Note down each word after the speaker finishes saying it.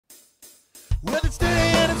Well, it's dirty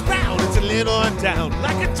and it's brown, it's a little undown,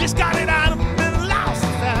 like I just got it out of the middle, lost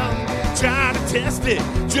and found. Trying to test it,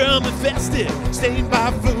 germ infested, stained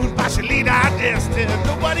by food, partially digested.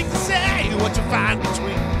 Nobody can say what you find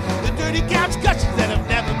between the dirty couch cushions that have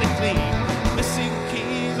never been cleaned. Missing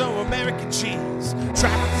keys or American cheese,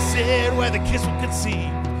 trapped to sit where the kiss will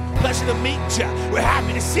conceive. Pleasure to meet ya, we're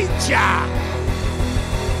happy to see ya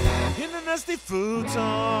in the nasty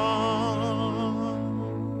futon.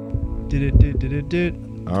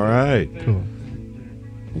 Did. All right. Cool.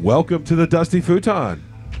 Welcome to the Dusty Futon.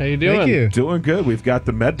 How you doing? Thank you. Doing good. We've got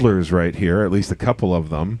the Meddlers right here, at least a couple of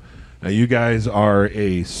them. Now, you guys are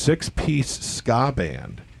a 6-piece ska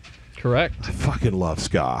band. Correct. I fucking love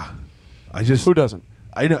ska. Who doesn't?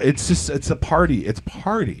 I know. It's a party. It's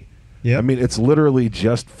party. Yeah. I mean, it's literally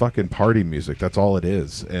just fucking party music. That's all it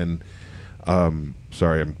is. And,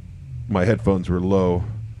 sorry, my headphones were low.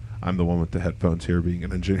 I'm the one with the headphones here, being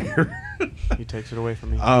an engineer. He takes it away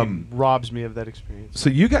from me. He robs me of that experience.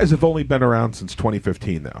 So you guys have only been around since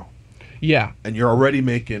 2015 now. Yeah. And you're already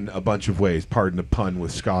making a bunch of waves, pardon the pun,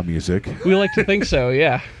 with ska music. We like to think so,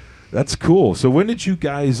 yeah. That's cool. So when did you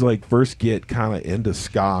guys first get kind of into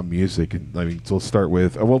ska music? And I mean, so let's start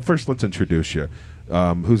with, well, first let's introduce you.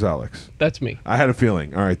 Who's Alex? That's me. I had a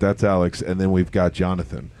feeling. All right, that's Alex. And then we've got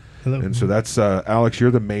Jonathan. Hello. And so that's Alex.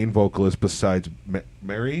 You're the main vocalist besides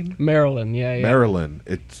Marilyn. Yeah. Marilyn.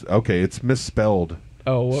 It's okay. It's misspelled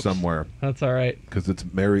Whoops. somewhere That's all right. because it's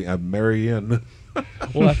Marianne.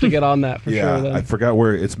 We'll have to get on that for Yeah, sure then. I forgot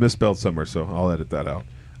where it's misspelled somewhere, so I'll edit that out.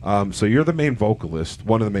 So you're the main vocalist,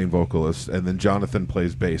 one of the main vocalists, and then Jonathan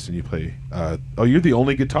plays bass, and you play. You're the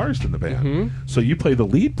only guitarist in the band, Mhm. so you play the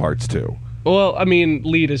lead parts too. Well, I mean,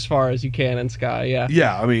 lead as far as you can in ska, yeah.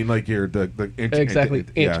 Yeah, I mean, you're the Exactly.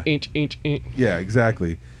 Yeah, Inch. yeah,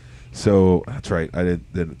 exactly. So that's right. I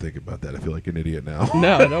didn't think about that. I feel like an idiot now.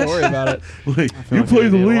 No, don't worry about it. You like play an the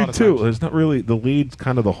idiot a lot lead of too. times. It's not really the lead's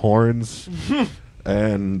kind of the horns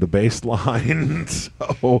and the bass line.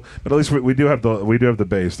 So, but at least we do have the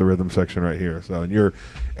bass, the rhythm section right here. So, and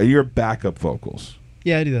you're backup vocals.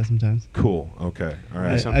 Yeah, I do that sometimes. Cool. Okay. All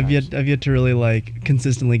right. Sometimes. I've yet to really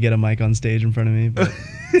consistently get a mic on stage in front of me, but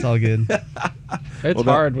it's all good. It's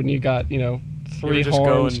hard when you got, 3 just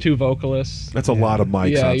horns, going- 2 vocalists. That's a lot of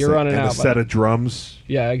mics. Yeah, on you're set. running and out a by set the- of drums.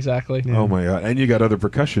 Yeah, exactly. Yeah. Oh my god! And you got other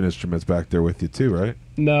percussion instruments back there with you too, right?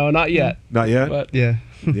 No, not yet. Not yet. But Yeah.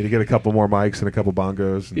 Need to get a couple more mics and a couple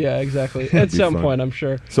bongos. and- yeah, exactly. At Be some fun. point, I'm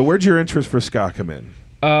sure. So where'd your interest for ska come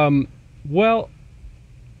in? Well,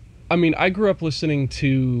 I mean, I grew up listening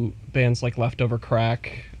to bands like Leftover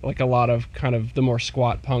Crack, like a lot of kind of the more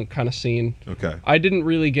squat punk kind of scene. Okay. I didn't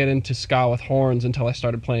really get into ska with horns until I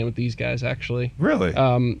started playing with these guys, actually. Really?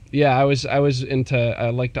 Yeah, I was into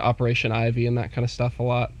I liked Operation Ivy and that kind of stuff a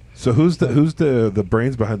lot. So who's the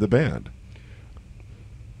brains behind the band?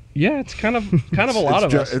 Yeah, it's kind of a lot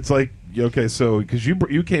of us. It's like okay, so because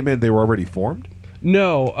you came in, they were already formed.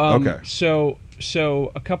 No. Okay.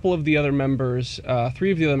 So a couple of the other members,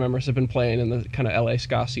 3 of the other members have been playing in the kind of LA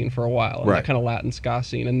ska scene for a while, in Right. the kind of Latin ska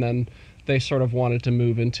scene, and then they sort of wanted to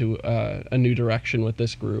move into a new direction with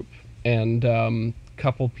this group. And a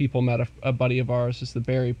couple people met a buddy of ours, is the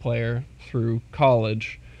Barry player, through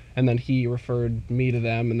college, and then he referred me to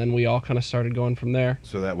them, and then we all kind of started going from there.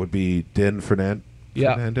 So that would be Din Fernandez.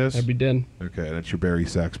 Yeah, Fernandez? that'd be Din. Okay, that's your Barry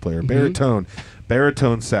sax player. Mhm.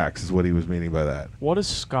 Baritone sax is what he was meaning by that. What does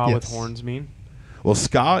ska with Yes. horns mean? Well,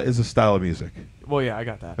 ska is a style of music. Well, yeah, I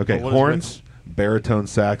got that. Okay, But what is horns, baritone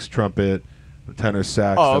sax, trumpet, tenor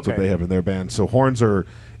sax. Oh, That's what okay. they have in their band. So horns are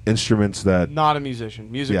instruments that with? Not a musician,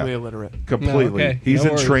 musically Yeah. illiterate. completely. okay. He's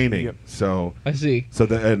No in worries. training. Yep. So I see. so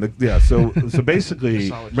basically,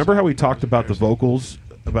 Solid remember how we solid talked about the comparison. vocals,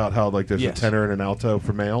 about how there's Yes. a tenor and an alto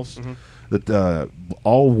for males. Mhm. That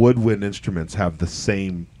all woodwind instruments have the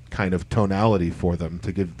same kind of tonality for them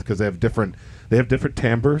because they have different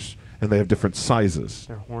timbres and they have different sizes.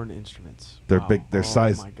 They're horn instruments. They're Wow. big. Their Oh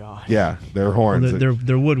size. my god. Yeah, they're Well, horns. they're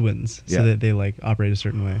woodwinds, Yeah. so that they operate a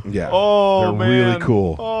certain way. yeah. Oh they're man. really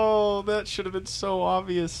cool. Oh, that should have been so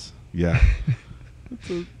obvious. Yeah.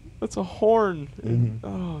 That's a horn. Mhm.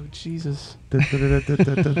 Oh Jesus.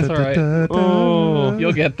 That's all right. Oh.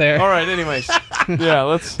 You'll get there. All right. Anyways, yeah.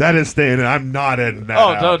 Let's. That is staying in. I'm not editing that Oh,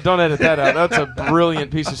 out. don't edit that out. That's a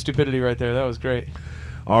brilliant piece of stupidity right there. That was great.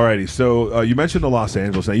 Alrighty, so you mentioned the Los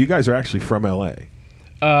Angeles. Now, you guys are actually from L.A.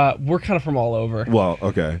 We're kind of from all over. Well,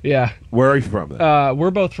 okay. Yeah. Where are you from then?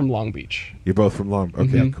 We're both from Long Beach. You're both from Long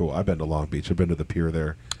Okay, Mhm. cool. I've been to Long Beach. I've been to the pier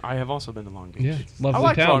there. I have also been to Long Beach. Yeah, I lovely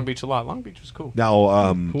liked town. Long Beach a lot. Long Beach was cool.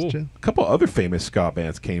 Now, Cool. Chill. a couple other famous ska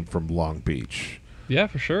bands came from Long Beach. Yeah,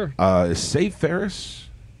 for sure. Is Save Ferris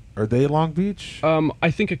Are they Long Beach?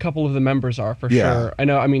 I think a couple of the members are for Yeah. sure. I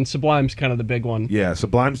know. I mean, Sublime's kind of the big one. Yeah,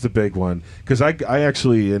 Sublime's the big one. Because I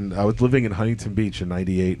actually, I was living in Huntington Beach in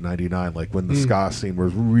 98, 99, like when the ska scene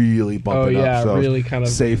was really bumping Oh, yeah, up. So really kind of-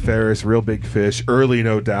 Save Ferris, Real Big Fish, early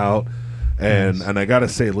No Doubt. And I got to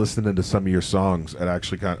say, listening to some of your songs, it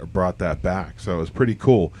actually kind of brought that back. So it was pretty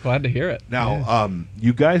cool. Glad to hear it. Now,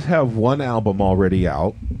 you guys have one album already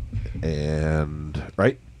out, and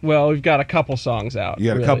right? Well, we've got a couple songs out. You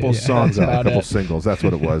got really. a couple songs That's out, a about couple it. singles. That's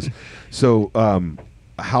what it was. So,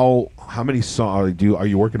 how many songs are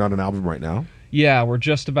you working on an album right now? Yeah, we're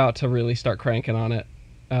just about to really start cranking on it.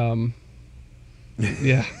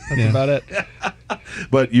 Yeah, that's about it.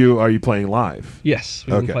 But are you playing live? Yes,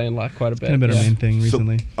 we've Okay. been playing live quite a bit. Kind of been our yeah. main thing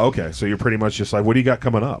recently. So you're pretty much just like, what do you got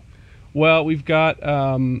coming up? Well, we've got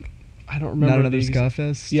I don't remember Not another the Ska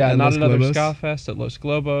Fest. Yeah, at not Los another Globos. Ska Fest at Los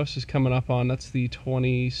Globos is coming up on. That's the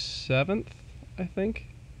 27th, I think.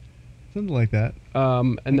 Something like that.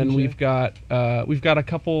 And then Sure. we've got a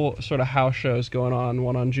couple sort of house shows going on.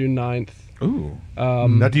 One on June 9th. Ooh.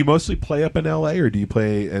 Now, do you mostly play up in L.A. or do you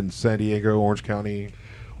play in San Diego, Orange County?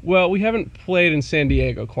 Well, we haven't played in San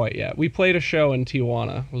Diego quite yet. We played a show in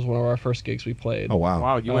Tijuana. It was one of our first gigs we played. Oh, wow.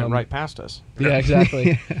 Wow, you went right past us. Yeah,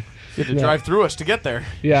 exactly. You had to Yeah. drive through us to get there.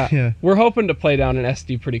 Yeah. Yeah. We're hoping to play down in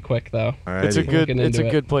SD pretty quick, though. Alrighty. It's a good Looking it's a into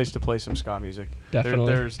it. good place to play some ska music.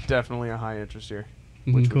 Definitely. There's definitely a high interest here,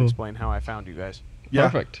 Mhm. which Cool. would explain how I found you guys. Yeah.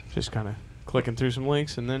 Perfect. Just kind of clicking through some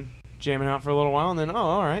links and then jamming out for a little while and then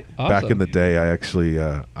all right. Awesome. Back in the day, I actually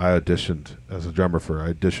I auditioned as a drummer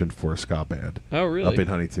I auditioned for a ska band Oh, really? up in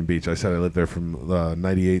Huntington Beach. I said I lived there from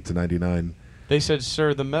 98 to 99. They said,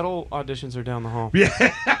 "Sir, the metal auditions are down the hall." Yeah.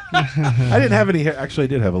 I didn't have any hair. Actually, I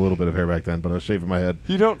did have a little bit of hair back then, but I was shaving my head.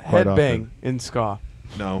 You don't Quite headbang often. in ska.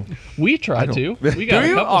 No. We I tried don't- to. We got Do a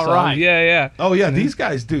you? couple All songs. right. Yeah, yeah. Oh, yeah. These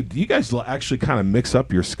guys, dude, you guys actually kind of mix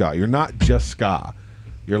up your ska. You're not just ska.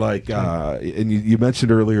 You're like, and you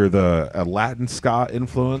mentioned earlier the Latin ska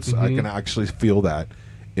influence. I can actually feel that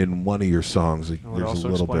in one of your songs. It would There's a also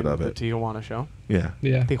little explain bit of the it. Tijuana show. Yeah.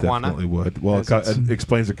 Yeah. Tijuana. Definitely would. Well, Yes, it's- it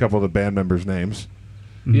explains a couple of the band members' names.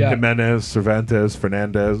 Yeah. Jimenez, Cervantes,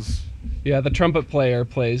 Fernandez. Yeah, the trumpet player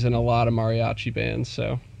plays in a lot of mariachi bands,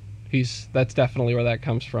 so that's definitely where that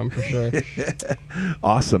comes from for sure.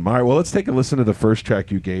 Awesome. All right, well, let's take a listen to the first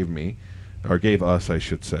track you gave me, or gave us, I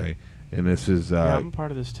should say. And this is, Yeah, I'm a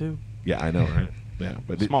part of this too. yeah, I know, right? Yeah,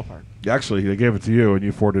 but Small part. actually, they gave it to you, and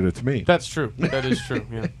you forwarded it to me. That's true. That is true.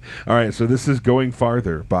 Yeah. All right, so this is Going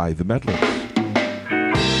Farther by the Meddlers.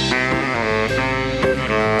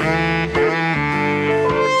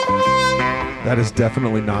 That is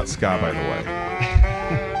definitely not ska, by the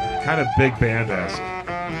way. Kind of big band-esque.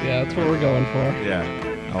 Yeah, that's what we're going for. Yeah,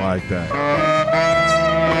 I like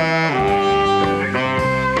that.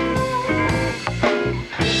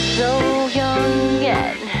 So young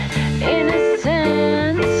and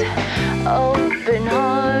innocent,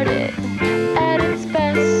 open-hearted at its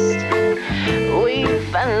best. We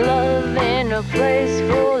found love in a place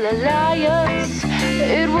full of liars.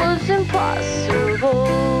 It was impossible.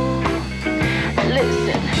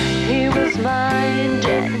 Listen, he was mine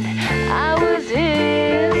and I was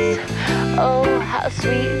his. Oh, how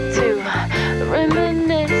sweet to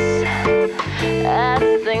reminisce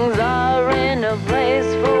as things are in a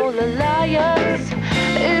place full of liars.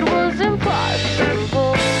 It was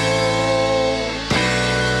impossible.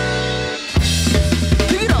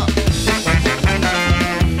 Pick it up.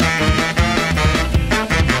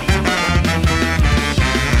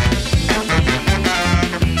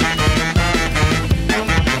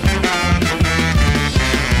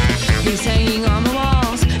 He's hanging on the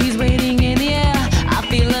walls, he's waiting in the air. I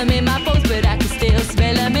feel him in my pulse, but I can still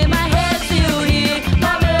smell him in my head. Still here,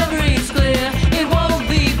 my memory's clear. It won't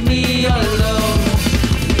leave me alone.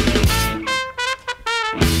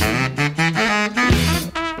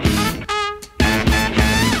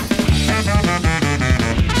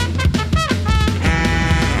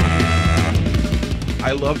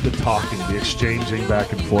 I love the talking, the exchanging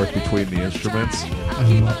back and forth between the instruments. I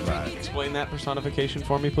love that. Explain that personification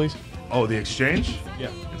for me, please. Oh, the exchange? Yeah.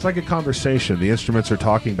 It's like a conversation. The instruments are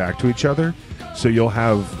talking back to each other. So you'll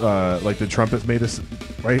have, like the trumpets made us,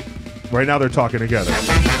 right? Right now they're talking together.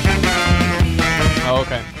 Oh,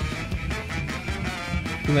 okay.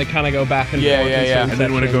 And they kind of go back and Yeah, forth. yeah, in yeah. certain And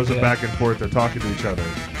then when it goes sections, yeah. back and forth, they're talking to each other.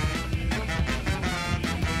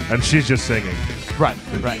 And she's just singing. Right,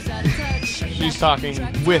 right. She's talking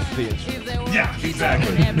with the instrument. Yeah,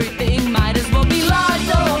 exactly. Everything might as well be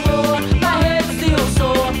lost. Oh, my head's still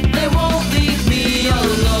sore. They won't leave me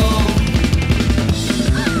alone.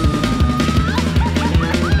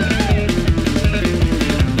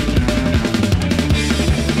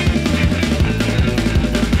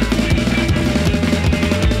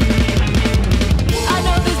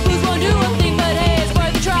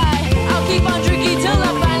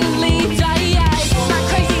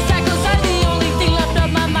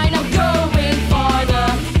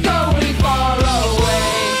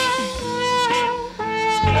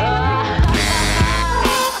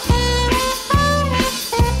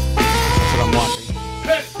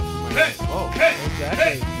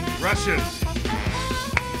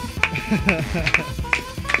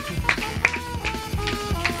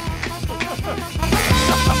 I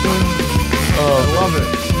love it.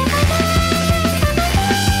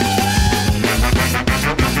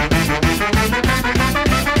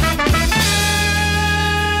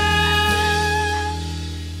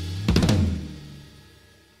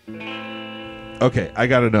 Okay, I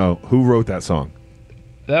got to know who wrote that song.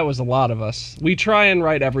 That was a lot of us. We try and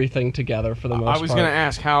write everything together for the most part. I was going to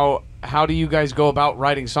ask how do you guys go about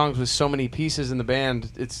writing songs with so many pieces in the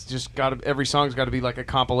band? It's just every song's got to be like a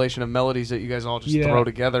compilation of melodies that you guys all just throw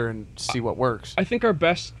together and see what works. I think our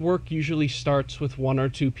best work usually starts with one or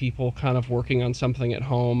two people kind of working on something at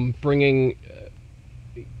home, bringing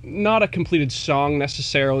not a completed song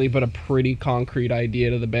necessarily, but a pretty concrete idea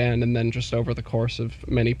to the band, and then just over the course of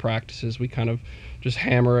many practices, we kind of just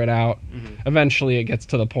hammer it out. Eventually it gets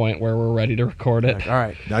to the point where we're ready to record it. All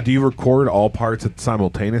right. Now, do you record all parts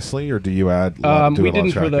simultaneously, or do you add? We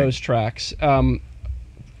didn't for those tracks.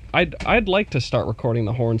 I'd like to start recording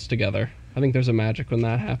the horns together. I think there's a magic when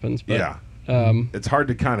that happens. But, yeah. It's hard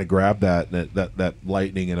to kind of grab that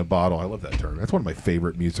lightning in a bottle. I love that term. That's one of my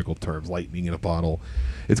favorite musical terms, lightning in a bottle.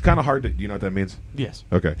 It's kind of hard to. Do you know what that means? Yes.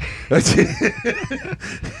 Okay.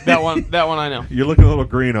 That one I know. You're looking a little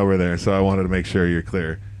green over there, so I wanted to make sure you're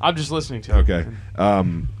clear. I'm just listening to it. Okay.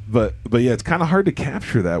 But yeah, it's kind of hard to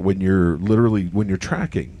capture that when you're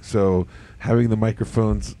tracking. So having the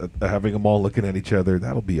microphones, having them all looking at each other,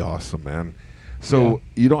 that'll be awesome, man. So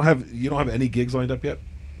you don't have any gigs lined up yet?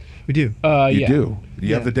 We do. You do. Do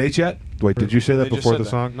you have the dates yet? Wait, did you say that They just before said the that.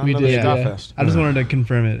 song? Not We another did, Ska yeah. Fest. I just wanted to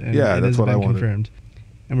confirm it. And Yeah, it that's has what I been wanted. confirmed.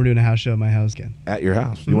 And we're doing a house show at my house again. At your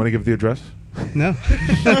house. You want to give the address? No.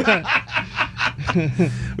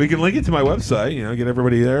 We can link it to my website. Get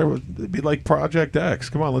everybody there. It'd be like Project X.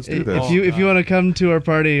 Come on, let's do this. If you want to come to our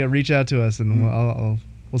party, reach out to us and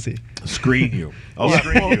we'll see. Screen you. I'll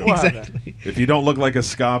screen you. Exactly. If you don't look like a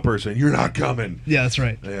ska person, you're not coming. Yeah, that's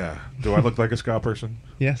right. Yeah. Do I look like a ska person?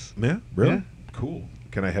 Yes. Yeah. Really? Yeah. Cool.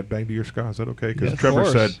 Can I headbang to your ska? Is that okay? Because Yes, of Trevor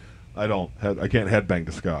course. said I can't headbang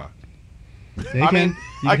to ska. Yeah, I mean,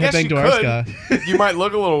 I guess headbang you to our ska. could. You might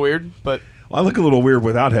look a little weird, but Well, I look a little weird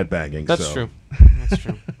without headbanging. that's so. true. That's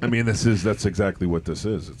true. I mean, that's exactly what this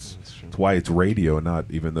is. It's why it's radio, and not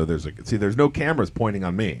even though there's no cameras pointing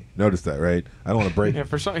on me. Notice that, right? I don't want to break.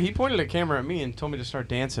 Yeah, he pointed a camera at me and told me to start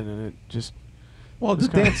dancing, and it just Well,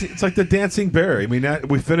 it's like the Dancing Bear. I mean,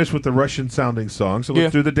 we finished with the Russian-sounding song, so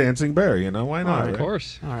let's do the Dancing Bear. Why not? All right. Of right?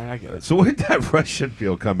 course. all right. I get it. So where did that Russian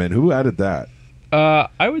feel come in? Who added that?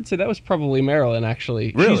 I would say that was probably Marilyn,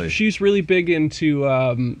 actually. Really? She's really big into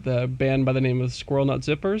the band by the name of Squirrel Nut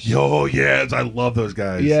Zippers. Yo, yes, I love those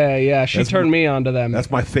guys. Yeah. She turned me on to them.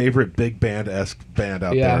 That's my favorite big band-esque band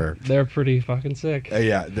out there. They're pretty fucking sick.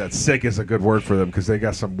 Yeah, that sick is a good word for them because they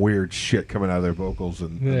got some weird shit coming out of their vocals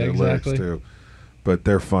and their exactly. lyrics too. But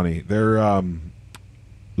they're funny. They're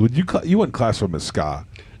you wouldn't class them as ska?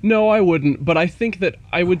 No, I wouldn't. But I think that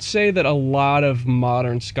I would say that a lot of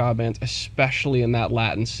modern ska bands, especially in that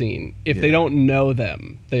Latin scene, if they don't know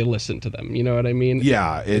them, they listen to them. You know what I mean?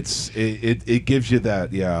 Yeah, it gives you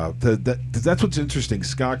that. Yeah, that's what's interesting.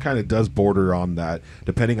 Ska kind of does border on that,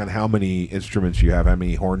 depending on how many instruments you have, how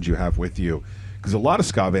many horns you have with you. Because a lot of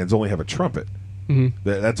ska bands only have a trumpet.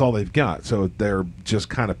 That's all they've got. So they're just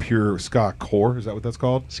kind of pure Ska Core. Is that what that's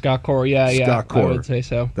called? Ska Core, yeah. Ska Core. I would say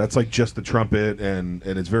so. That's like just the trumpet, and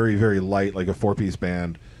it's very, very light, like a four-piece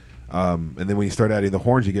band. And then when you start adding the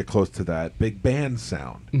horns, you get close to that big band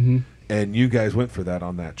sound. And you guys went for that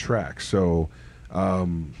on that track. So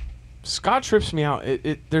Ska trips me out.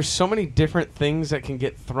 There's so many different things that can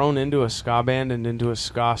get thrown into a ska band and into a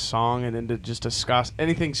ska song and into just a ska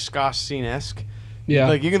anything ska scene-esque. Yeah.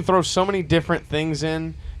 Like you can throw so many different things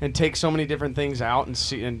in and take so many different things out and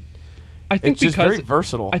see, and I think it's just because very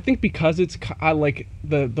versatile. I think because it's I like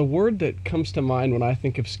the word that comes to mind when I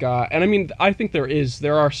think of ska, and I mean I think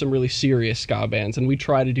there are some really serious ska bands, and we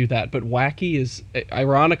try to do that. But wacky is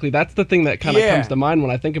ironically that's the thing that kind of comes to mind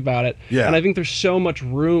when I think that. Yeah. And I think there's so much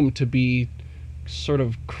room to be sort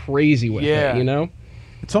of crazy with it. You know,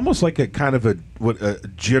 it's almost like a kind of a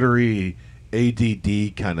jittery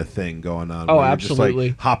ADD kind of thing going on. Oh, where you're absolutely.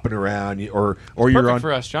 just like hopping around, or Perfect you're on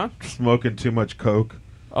for us, John. smoking too much coke.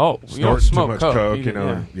 Oh, you don't Snorting smoke too much coke. you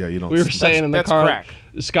know. Yeah, you don't. we were saying in the that's car, crack.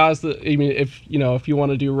 ska's I mean, if you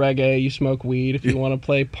want to do reggae, you smoke weed. If you want to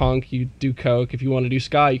play punk, you do coke. If you want to do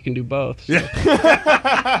ska, you can do both. So.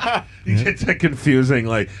 Yeah. It's confusing,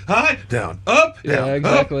 like high, down, up, down, Yeah,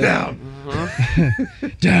 exactly. up,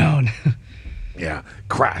 down. Down. Yeah,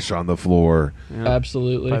 crash on the floor.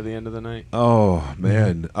 Absolutely. By the end of the night. Oh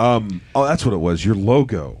man. Oh, that's what it was. Your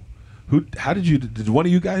logo. How did one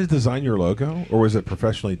of you guys design your logo, or was it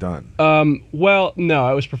professionally done? Well,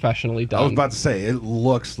 no, it was professionally done. I was about to say it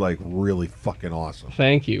looks like really fucking awesome.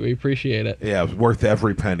 Thank you. We appreciate it. Yeah, it was worth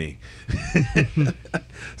every penny.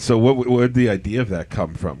 So what would the idea of that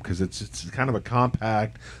come from? Because it's kind of a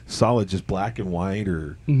compact, solid, just black and white,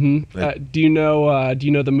 or Do you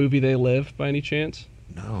know the movie They Live by any chance?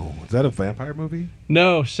 no? Is that a vampire movie?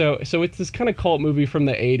 No, so it's this kind of cult movie from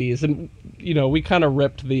the 80s, and we kind of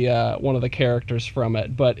ripped the one of the characters from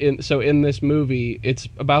it. But in this movie, it's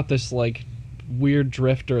about this like weird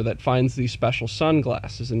drifter that finds these special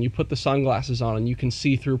sunglasses, and you put the sunglasses on and you can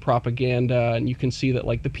see through propaganda, and you can see that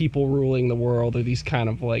like the people ruling the world are these kind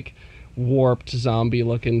of like warped zombie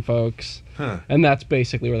looking folks. And that's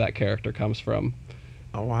basically where that character comes from.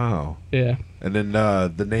 Oh wow! Yeah. And then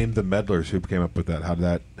the name the Meddlers, who came up with that? How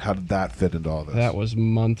did that fit into all this? That was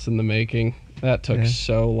months in the making. That took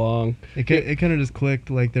so long. It kind of just clicked.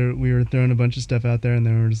 Like we were throwing a bunch of stuff out there, and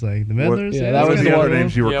they were just like the Meddlers. Yeah, that that's was kinda the cool. other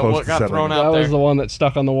names you were close what to got settling. thrown out That there? was the one that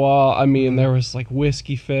stuck on the wall. I mean, there was like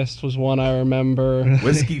Whiskey Fist was one I remember.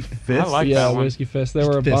 Whiskey Fist. I like Yeah, that one. Whiskey Fist. There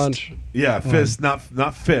were a Fist. bunch. Yeah, fist, not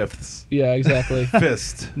fifths. Yeah, exactly.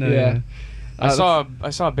 Fist. No, Yeah. I saw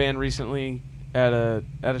a band recently at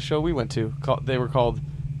a show we went to. They were called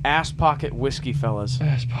Ass Pocket Whiskey Fellas.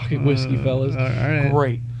 Ass Pocket Whiskey Fellas. All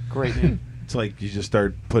right. Great name. It's like you just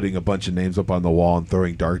start putting a bunch of names up on the wall and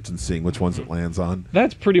throwing darts and seeing which ones it lands on.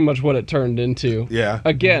 That's pretty much what it turned into. Yeah.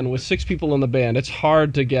 Again, with 6 people in the band, it's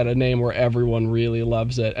hard to get a name where everyone really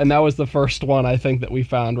loves it. And that was the first one I think that we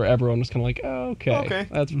found where everyone was kind of like, oh, okay. Okay.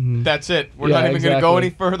 That's That's it. We're Yeah, not even going to go any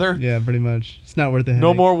exactly. further. Yeah, pretty much. It's not worth the headache.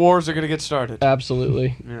 No more wars are going to get started.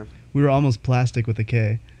 absolutely. Yeah. We were almost plastic with a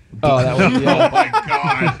K. Oh, that was Oh yeah. my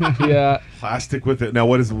god! Yeah. Plastic with it. Now,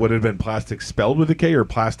 would it have been plastic spelled with a K or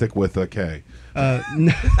plastic with a K?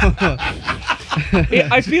 No.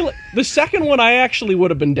 I feel the second one I actually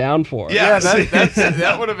would have been down for. Yeah.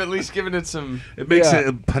 That would have at least given it some. It makes Yeah.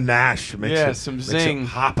 it panache. It makes Yeah, it, some makes zing. it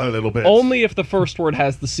hop a little bit. Only if the first word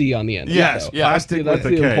has the C on the end. Yes, though. Yeah. plastic That's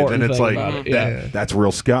with a the K. important Then it's thing like about it. Yeah. that's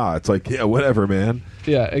real ska. It's like whatever, man.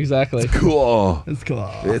 Yeah, exactly. Cool. It's cool.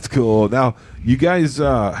 It's cool. Now you guys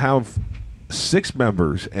have 6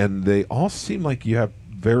 members, and they all seem like you have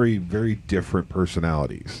very, very different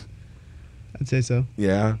personalities. I'd say so.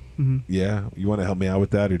 Yeah, Mhm. yeah. You want to help me out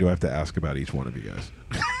with that, or do I have to ask about each one of you guys?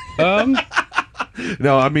 Um,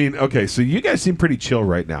 No, I mean, okay. So you guys seem pretty chill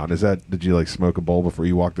right now. And did you like smoke a bowl before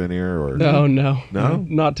you walked in here, or no,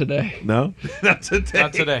 not today. no? Not today.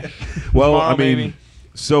 Not today. Well, Tomorrow, I mean, maybe.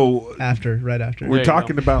 so Right after. we're you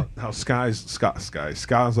talking go. about how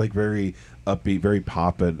Ska's like very upbeat, very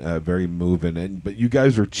poppin', very moving, but you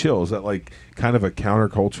guys are chill. Is that like kind of a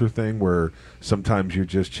counterculture thing where sometimes you're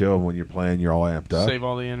just chill and when you're playing you're all amped up? Save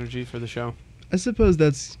all the energy for the show. I suppose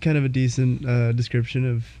that's kind of a decent description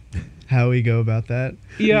of how we go about that.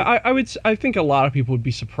 Yeah, I think a lot of people would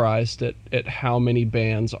be surprised at how many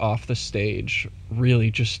bands off the stage really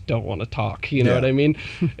just don't want to talk. You know Yeah. what I mean?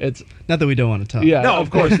 It's Not that we don't want to talk. yeah, No, of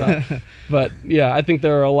course not. But yeah, I think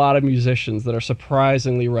there are a lot of musicians that are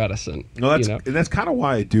surprisingly reticent. No, you know? and that's kind of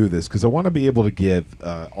why I do this, because I want to be able to give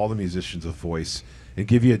all the musicians a voice and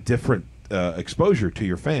give you a different exposure to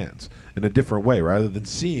your fans in a different way, rather than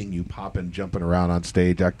seeing you popping, jumping around on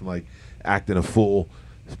stage, acting a fool.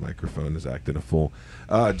 This microphone is acting a fool.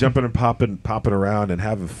 Jumping and popping around and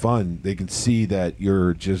having fun. They can see that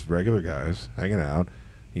you're just regular guys hanging out.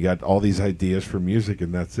 You got all these ideas for music,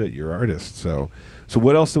 and that's it. You're artists. So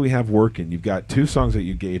what else do we have working? You've got 2 songs that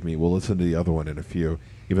you gave me. We'll listen to the other one in a few.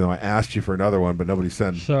 Even though I asked you for another one, but nobody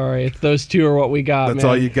sent. Sorry, it's those 2 are what we got. That's man.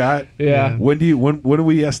 all you got. Yeah. When are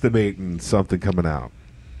we estimating something coming out?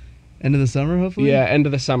 End of the summer, hopefully. Yeah, end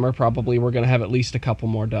of the summer probably. We're gonna have at least a couple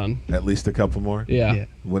more done. At least a couple more. Yeah. Yeah.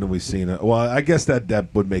 When have we seen it? Well, I guess that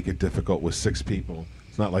would make it difficult with 6 people.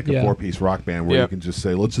 It's not like a Yeah. 4-piece rock band where Yeah. you can just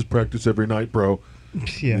say, "Let's just practice every night, bro."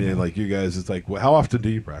 Yeah. And like you guys, it's like, well, how often do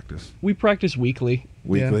you practice? We practice weekly.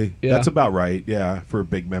 Weekly. Yeah. That's about right. Yeah, for a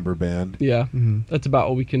big member band. Yeah, Mhm. that's about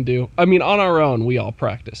what we can do. I mean, on our own, we all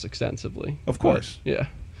practice extensively. Of course, But, yeah.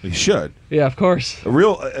 you should. Yeah, of course. A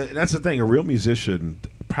real. That's the thing. A real musician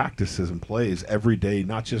practices and plays every day,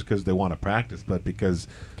 not just because they want to practice, but because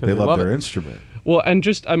they love their it. instrument. Well, and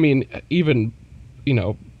just, I mean, even,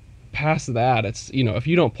 past that, it's, if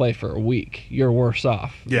you don't play for a week, you're worse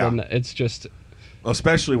off. Yeah. Than it's just,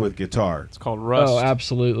 Especially with guitar. It's called Rust. oh,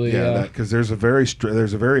 absolutely. Yeah, Yeah. because there's a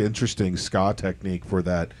very interesting ska technique for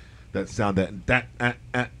that sound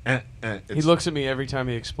He looks at me every time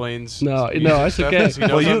he explains. No, music no, it's stuff, okay. 'cause He knows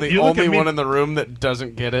Well, I'm you the look at only me- one in the room that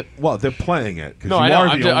doesn't get it. Well, they're playing it because No, you I know. are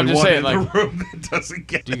I'm the ju- only I'm just one saying, in the like- room that doesn't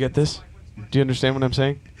get Do you get this? Do you understand what I'm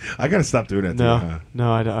saying? I gotta stop doing that. No, too, huh?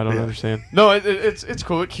 no, I don't understand. No, it's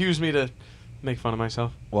cool. It cues me to make fun of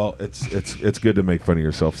myself. Well, it's good to make fun of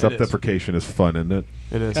yourself. Self-deprecation is fun, isn't it?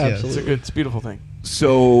 It is. Absolutely. It's a beautiful thing.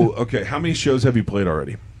 So, okay, how many shows have you played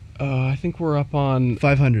already? I think we're up on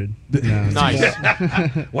 500. No.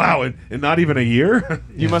 Nice. Wow, and not even a year?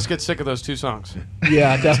 You must get sick of those 2 songs.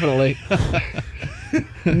 Yeah, definitely.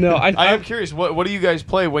 No, I am curious. What do you guys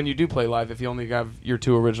play when you do play live? If you only have your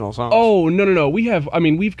 2 original songs. Oh no.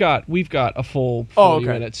 We've got a full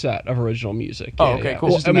 40-minute set of original music. Oh, Yeah, okay, yeah. cool.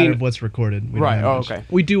 It's just a matter of what's recorded. We don't Right. have Oh, much. okay.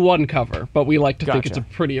 We do one cover, but we like to think it's Gotcha.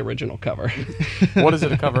 a pretty original cover. What is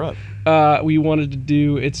it a cover of? We wanted to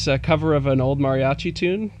do it's a cover of an old mariachi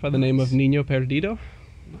tune by the name of Niño Perdido.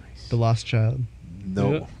 The Lost Child.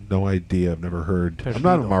 No idea. I've never heard. Perdido. I'm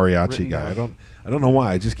not a mariachi Written guy. down. I don't know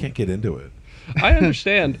why. I just can't get into it. I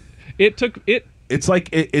understand. It's like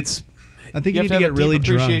it's. I think You you have need to to have get a really deep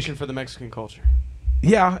drunk. appreciation for the Mexican culture.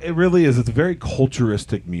 Yeah, it really is. It's very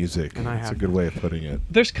culturistic music. And I That's a have good way of putting it.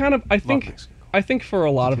 There's kind of Mexican culture. I think for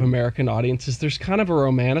a lot of American audiences, there's kind of a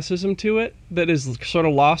romanticism to it that is sort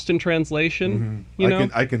of lost in translation. You know,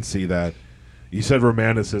 I can see that. You said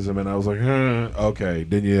romanticism, and I was like, okay.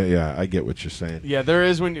 Then yeah, I get what you're saying. Yeah, there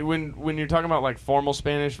is when you're talking about like formal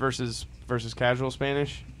Spanish versus casual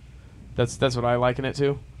Spanish. That's what I liken it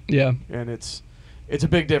to, yeah. and it's a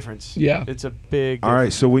big difference. Yeah. It's a big. All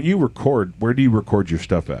right. So when you record, where do you record your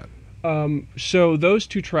stuff at? So those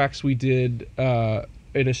 2 tracks we did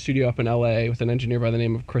in a studio up in LA with an engineer by the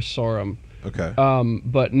name of Chris Sorum. Okay.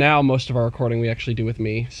 But now most of our recording we actually do with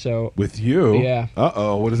me. So With you? Yeah.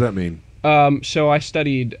 Uh-oh. What does that mean? so I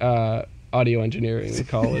studied audio engineering in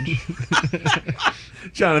college.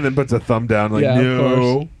 Jonathan puts a thumb down like, Yeah, of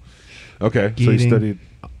no. course. Okay. So you Geeting. studied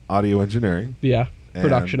audio engineering. Yeah,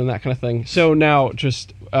 production and that kind of thing. So now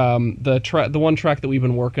just the one track that we've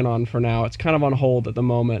been working on for now, it's kind of on hold at the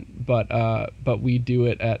moment, but we do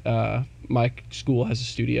it at my school has a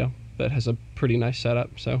studio that has a pretty nice setup.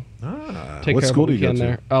 So take What care school of do what you we go can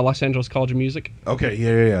to? there. Los Angeles College of Music. Okay.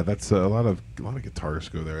 Yeah. That's a lot of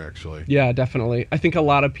guitarists go there actually. Yeah, definitely. I think a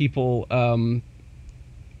lot of people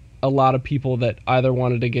that either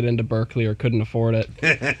wanted to get into Berkeley or couldn't afford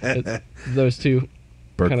it. Those 2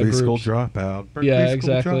 Berkeley kind of School groups. Dropout. Berkeley Yeah, School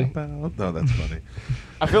exactly. Dropout. No, that's funny.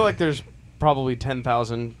 I feel like there's probably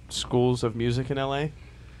 10,000 schools of music in LA,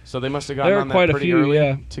 so they must have gotten There are on that quite a pretty few, early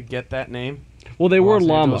yeah. to get that name. Well, they were Los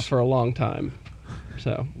Llama Angeles. for a long time.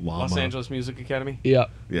 So, Llama. Los Angeles Music Academy. yeah.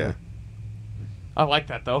 Yeah. I like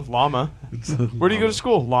that though. Llama. It's a Where do you go to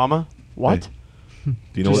school? Llama. What? Do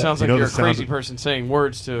you know Just what, sounds do you like know you're a the sound crazy of- person saying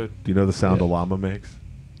words to. Do you know the sound Yeah. a llama makes?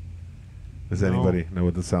 Does No. anybody know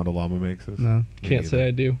what the sound a llama makes? Is? No. Me Can't say neither.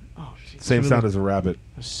 I do. Oh, jeez. Same sound as a rabbit.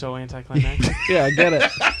 That's so anticlimactic. Yeah, I get it.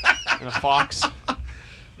 And a fox.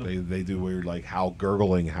 They do weird like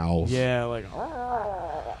gurgling howls. Yeah, like.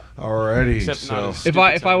 Alrighty. Except not So as- If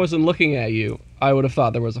I sound. wasn't looking at you, I would have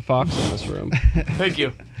thought there was a fox in this room. Thank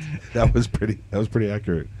you. that was pretty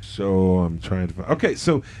accurate. So I'm trying to find. Okay,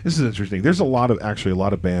 so this is interesting. There's a lot of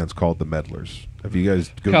bands called the Meddlers. Have you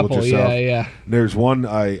guys Googled Couple, yourself? yeah. There's one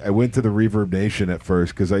I went to the Reverb Nation at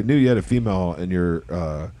first because I knew you had a female in your.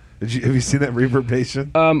 Have you seen that Reverb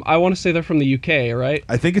Nation? I want to say they're from the UK, right?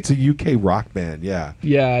 I think it's a UK rock band. Yeah.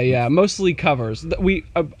 Yeah. Mostly covers.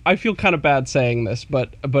 I feel kind of bad saying this,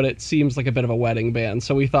 but it seems like a bit of a wedding band.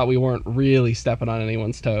 So we thought we weren't really stepping on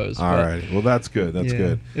anyone's toes. All but- right. Well, that's good. That's Yeah.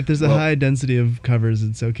 good. If there's a Well- high density of covers,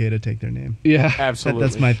 it's okay to take their name. Yeah. Absolutely.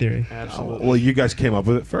 That's my theory. Absolutely. Well, you guys came up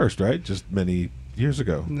with it first, right? Just many years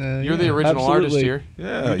ago. You're the Yeah. original artist Absolutely. here.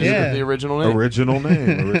 Yeah. You just Yeah. did the original name. Original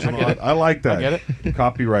name. Original. I get it. I like that. I get it.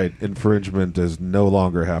 Copyright infringement is no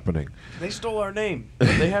longer happening. They stole our name. But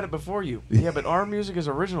they had it before you. Yeah, but our music is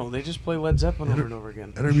original. They just play Led Zeppelin over and over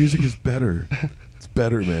again. And our music is better. It's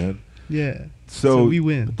better, man. Yeah. So, we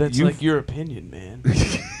win. That's You've- like your opinion, man.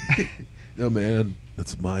 No, man.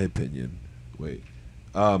 That's my opinion. Wait.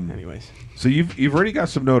 Anyways. So you've already got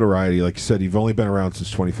some notoriety, like you said. You've only been around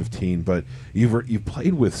since 2015, but you've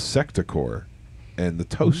played with Sektacore and the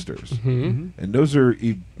Toasters, and those are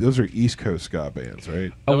East Coast ska bands,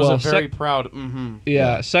 right? That was well, a very proud. Mm-hmm.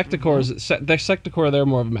 Yeah, Sektacore, they're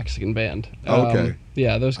more of a Mexican band. Okay.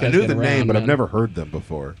 Yeah, those I guys. knew get the around, name, but I've man. never heard them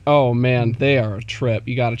before. Oh man, they are a trip.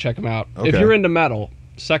 You got to check them out. If Okay. you're into metal,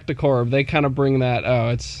 Sektacore, they kind of bring that. Oh,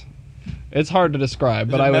 it's hard to describe,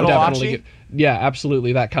 but it I would Metalachi? definitely. Yeah,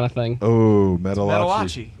 absolutely, that kind of thing. Oh,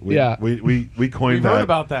 Meddlers. Yeah. We coined We've that. heard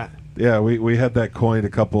about that. Yeah, we had that coined a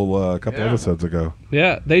couple episodes ago.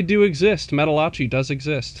 Yeah, they do exist. Meddlerachi does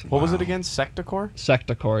exist. What was it again? Sektacore?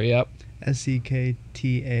 Sektacore, yep.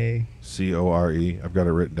 Sekta. Core. I've got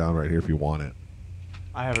it written down right here if you want it.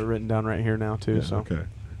 I have it written down right here now too. Yeah, so okay.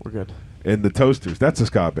 we're good. And the Toasters, that's a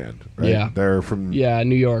ska band, right? Yeah. They're from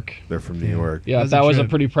New York. They're from New York. Yeah, That that was was a a trip.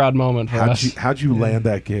 pretty proud moment for us. How'd you land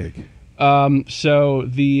that gig? So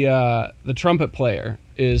the trumpet player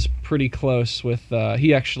is pretty close with.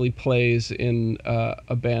 He actually plays in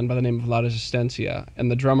a band by the name of La Resistencia,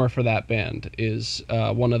 and the drummer for that band is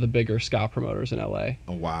one of the bigger ska promoters in LA.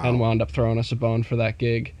 Oh wow. And wound up throwing us a bone for that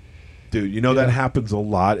gig. Dude, you know that happens a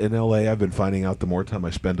lot in LA. I've been finding out the more time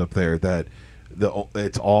I spend up there that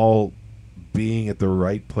it's all being at the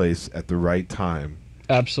right place at the right time.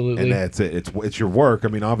 Absolutely. And that's it. It's your work. I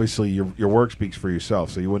mean, obviously your work speaks for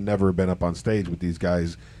yourself. So you would never have been up on stage with these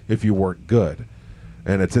guys if you weren't good.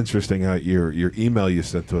 And it's interesting how your email you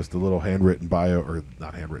sent to us, the little handwritten bio, or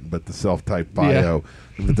not handwritten, but the self-typed bio,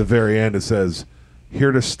 and at the very end it says,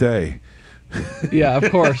 "Here to stay." Yeah,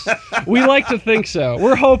 of course. We like to think so.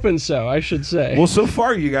 We're hoping so, I should say. Well, so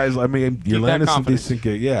far, you guys, I mean, you're Keep that landing some confidence. decent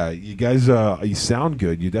gigs. Yeah, you guys, you sound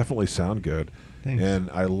good. You definitely sound good. Thanks. And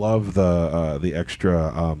I love the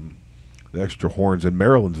extra horns and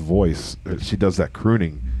Marilyn's voice. She does that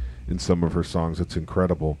crooning in some of her songs. It's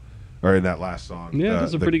incredible. Or in that last song. Yeah,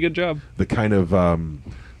 does a pretty good job. The kind of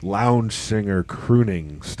lounge singer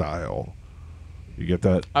crooning style. You get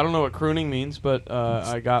that? I don't know what crooning means, but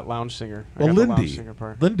I got lounge singer. I Well, got the lounge Lindy. singer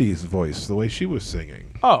part. Lindy's voice, the way she was singing.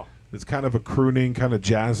 Oh, It's kind of a crooning, kind of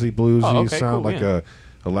jazzy, bluesy Oh, okay, sound, cool, like yeah.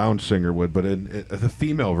 a lounge singer would, but in the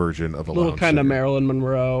female version of a Little lounge kind of singer. Marilyn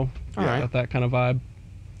Monroe. All right. Got that kind of vibe.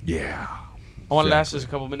 Yeah. I wanted to ask this a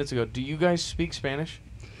couple minutes ago. Do you guys speak Spanish?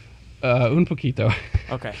 Un poquito.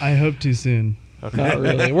 Okay. I hope to soon. Okay. Not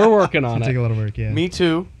really. We're working It'll on take a it. lot of work. Yeah. Me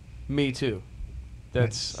too. Me too.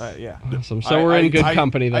 That's yeah. Awesome. So we're in good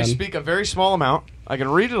company then. I speak a very small amount. I can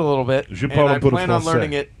read it a little bit, Je and parle I un peu de plan on français.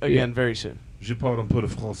 learning it again Yeah. very soon. Je parle un peu de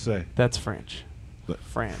français. That's French. But-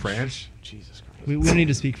 French. French? Jesus Christ. We don't need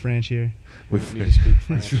to speak French here. We need to speak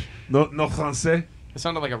French. No français? It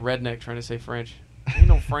sounded like a redneck trying to say French. Ain't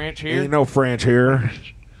no French here. Ain't no French here.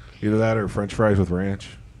 Either that or French fries with ranch.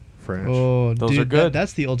 French. Oh, Those dude, are good.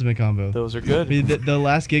 That's the ultimate combo. Those are I good. mean, the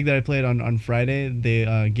last gig that I played on Friday,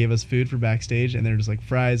 they gave us food for backstage, and they're just like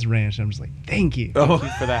fries, ranch. And I'm just like, thank you. Oh, Thank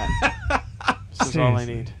you for that. This is all I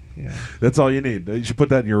Seriously. need. Yeah. that's all you need. You should put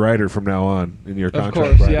that in your rider from now on, in your Of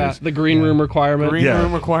contract course, yeah. riders. The green room requirement. Green Yeah.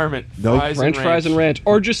 room requirement. No French fries and ranch.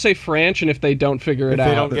 Or just say French, and if they don't figure it If out.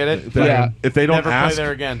 they don't get it, If they, Yeah. if they don't Never play ask,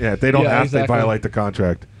 there again. Yeah, if they don't Yeah, ask, exactly. they violate the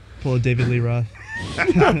contract. Pull a David Lee Roth.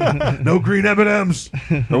 No green M&Ms.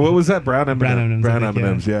 Or what was that? Brown M&Ms. Brown M&Ms, Brown I think,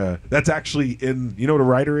 M&Ms, yeah. That's actually in, you know what a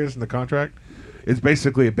rider is in the contract? It's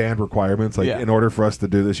basically a band requirements. Like, Yeah. in order for us to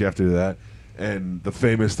do this, you have to do that. And the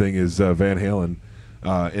famous thing is Van Halen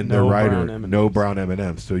in their No rider, brown M&Ms. no brown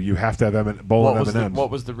M&Ms. So you have to have bowl What of was, the, M&Ms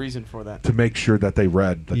what was the reason for that? to make sure that they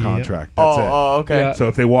read the Yep. contract. That's it. Okay. Yeah. So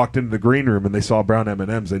if they walked into the green room and they saw brown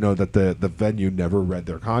M&Ms, they know that the venue never read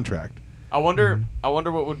their contract. I wonder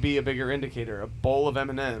what would be a bigger indicator: a bowl of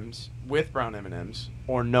M&Ms with brown M&Ms,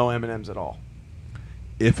 or no M&Ms at all.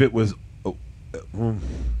 If it was,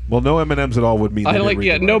 well, no M&Ms at all would mean. I they didn't like, read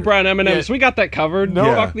yeah, the no rider. brown M&Ms. Yeah. We got that covered. No.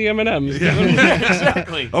 No, fuck the M&Ms.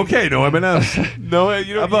 Exactly. Okay, no M&Ms. No,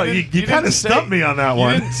 you How don't. about you didn't kind of say- stumped me on that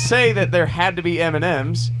one. You didn't say that there had to be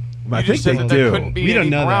M&Ms. I You think just said they that there do. couldn't be We don't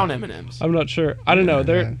any know brown that. M&Ms. I'm not sure. I don't know.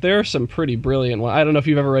 Yeah. There are some pretty brilliant ones. I don't know if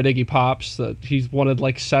you've ever read Iggy Pop's. That he's wanted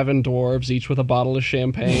like 7 dwarves, each with a bottle of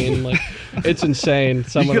champagne. Like, it's insane.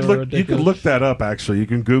 Some You of could them are look. You ridiculous. could look that up. Actually, you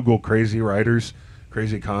can Google crazy writers,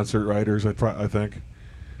 crazy concert writers. I think.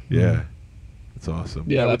 Yeah, it's awesome.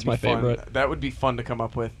 Yeah, That would that's be my fun. favorite. That would be fun to come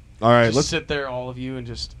up with. All right, Just let's. sit there, all of you, and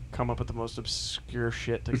just come up with the most obscure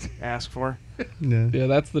shit to ask for. Yeah. Yeah,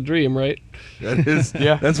 that's the dream, right? That is.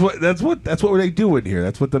 Yeah. That's what they do in here.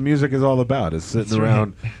 That's what the music is all about. Is sitting That's right.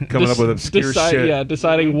 around coming up with obscure shit. Yeah,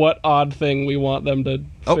 deciding what odd thing we want them to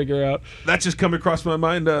Oh. figure out. That just come across my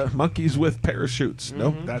mind. Monkeys with parachutes.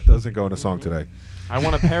 Nope, Mm-hmm. that doesn't go in a song today. I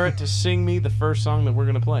want a parrot to sing me the first song that we're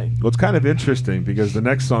going to play. Well, it's kind of interesting because the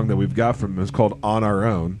next song that we've got from him is called "On Our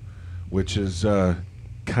Own," which is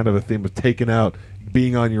kind of a theme of taking out,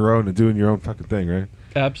 being on your own and doing your own fucking thing, right?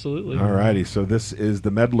 Absolutely. Alrighty, so this is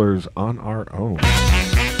the Meddlers "On Our Own."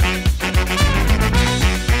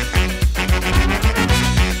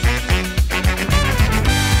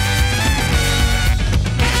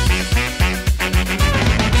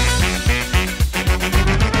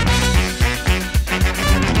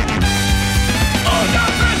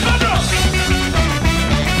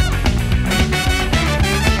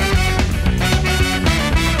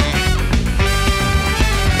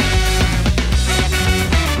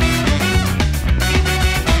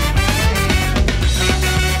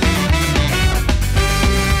 Thank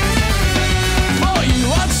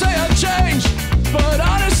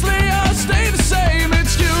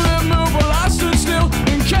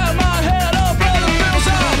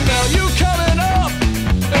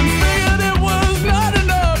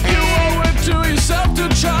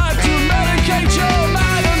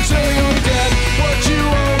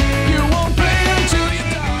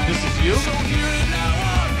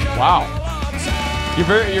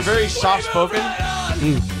You're very soft spoken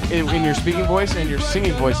in your speaking voice, and your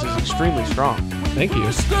singing voice is extremely strong. Thank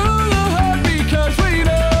you.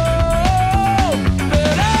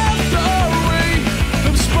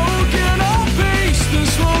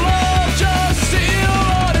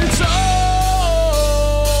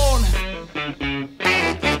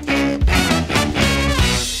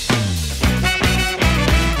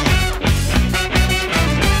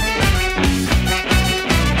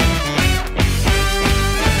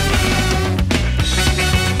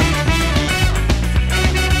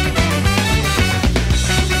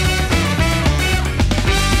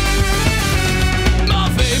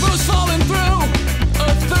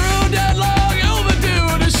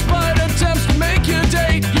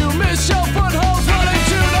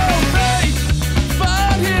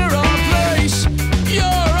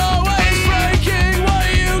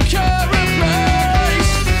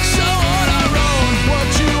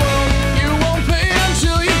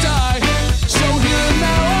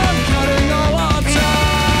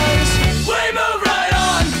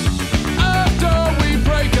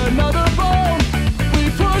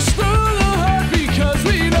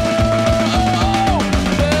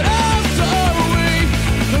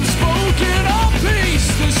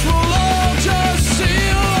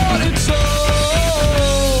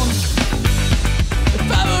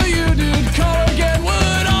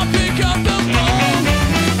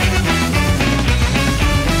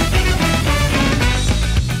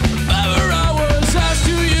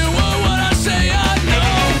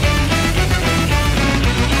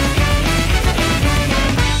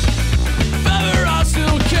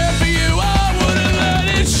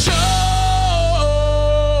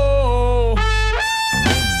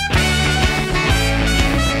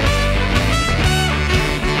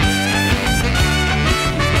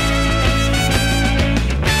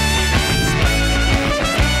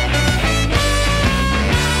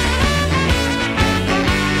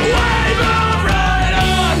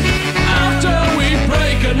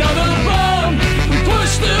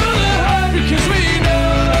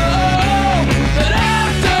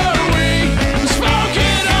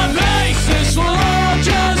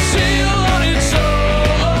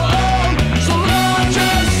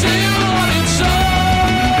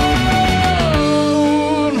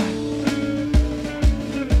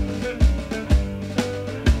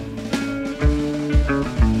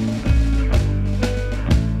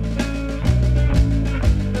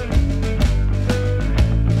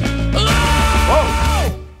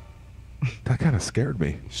 Scared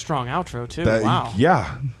me. Strong outro too. That, wow.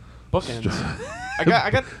 Yeah. Bookends.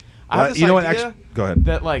 I have this you know what? idea Actually, go ahead.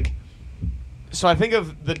 that like, so I think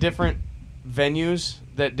of the different venues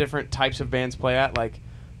that different types of bands play at. Like,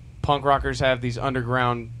 punk rockers have these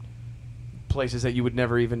underground places that you would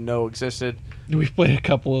never even know existed. We've played a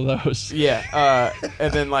couple of those. Yeah.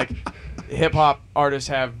 And then like, hip hop artists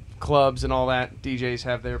have clubs and all that. DJs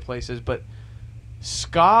have their places, but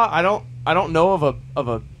ska, I don't know of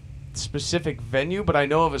a specific venue, but I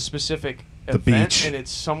know of a specific event, beach. and it's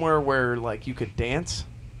somewhere where like you could dance.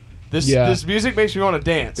 This music makes me want to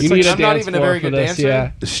dance. You It's need like, a I'm not dance even a floor very for good this, dancer.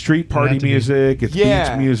 yeah. Street party have to be- music. It's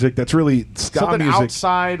Yeah. beach music. That's really ska Something music.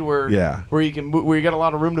 outside where you can where you got a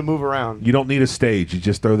lot of room to move around. You don't need a stage. You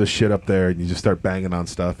just throw this shit up there and you just start banging on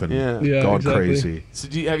stuff and Yeah. Yeah, going exactly. crazy. So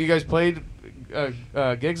have you guys played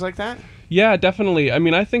gigs like that? Yeah, definitely. I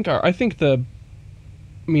mean, I think the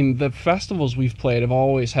festivals we've played have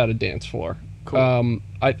always had a dance floor. Cool.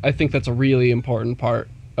 I think that's a really important part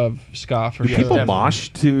of ska for Do sure. people definitely. mosh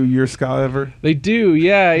to your ska ever? They do,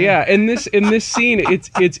 yeah. In this scene,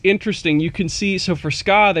 it's interesting. You can see. So for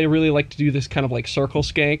ska, they really like to do this kind of like circle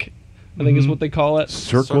skank, I think is what they call it.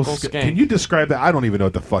 Circle Skank. Can you describe that? I don't even know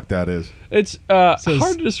what the fuck that is. It's hard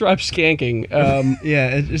to describe skanking. Yeah,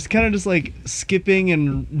 it's kind of just like skipping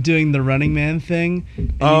and doing the Running Man thing. And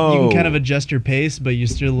you can kind of adjust your pace, but you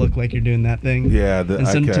still look like you're doing that thing. Yeah,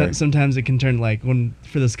 And okay. sometimes it can turn like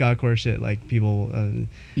for the Ska Core shit, like people.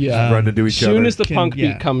 Yeah. Run into each As soon other. as the punk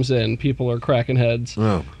yeah. beat comes in, people are cracking heads.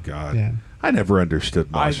 Oh God. Yeah. I never understood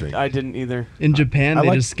moshing. I didn't either. In Japan, I they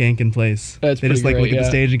like- just skank in place. That's they just pretty like great, look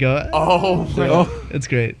at the yeah. stage and go, Oh, it's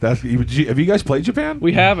great. Have you guys played Japan?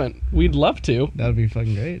 We haven't. We'd love to. That would be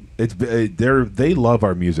fucking great. It's they love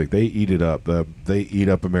our music. They eat it up. They eat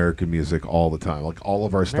up American music all the time. Like all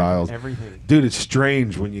of our styles. everything. Dude, it's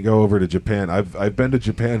strange when you go over to Japan. I've been to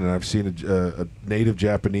Japan and I've seen a native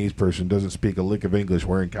Japanese person doesn't speak a lick of English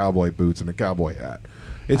wearing cowboy boots and a cowboy hat.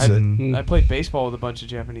 It's I played baseball with a bunch of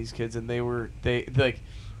Japanese kids, and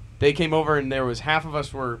they came over, and there was half of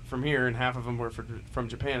us were from here, and half of them were from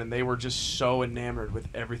Japan, and they were just so enamored with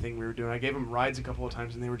everything we were doing. I gave them rides a couple of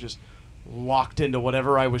times, and they were just locked into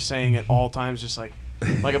whatever I was saying at all times, just like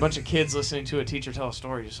a bunch of kids listening to a teacher tell a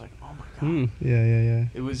story, just like, oh my god. Yeah.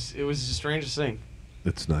 It was the strangest thing.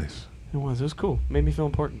 It's nice. It was cool. Made me feel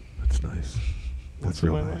important. It's nice. That's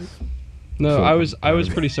real my nice. life. No, So- I was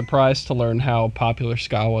pretty surprised to learn how popular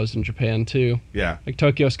ska was in Japan too. Yeah. Like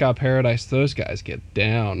Tokyo Ska Paradise, those guys get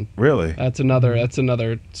down. Really? That's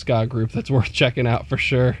another ska group that's worth checking out for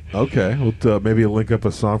sure. Okay. We'll maybe link up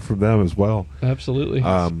a song from them as well. Absolutely.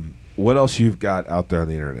 What else you've got out there on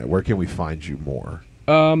the internet? Where can we find you more?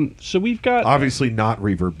 So we've got Obviously not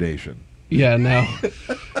Reverb Nation. Yeah, no.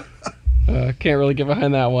 Can't really get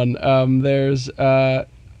behind that one. There's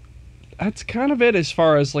that's kind of it as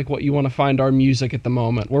far as like what you want to find our music at the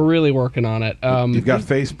moment. We're really working on it. You've got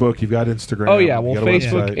Facebook, you've got Instagram. Oh yeah, you well got a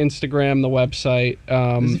Facebook, website. Instagram, the website.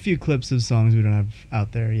 There's a few clips of songs we don't have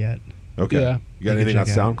out there yet. Okay. Yeah. You got You can anything on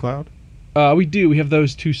check out. SoundCloud? We do. We have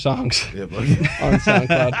those 2 songs Yeah, but- on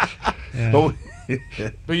SoundCloud. Yeah. Oh,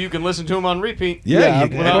 But you can listen to them on repeat. yeah, Yeah, you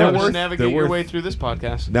can. Without They're having to worth- navigate they're your worth- way through this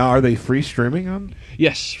podcast. Now, are they free streaming on?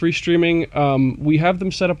 Yes, free streaming. We have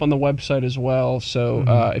them set up on the website as well. So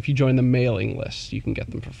if you join the mailing list, you can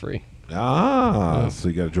get them for free. So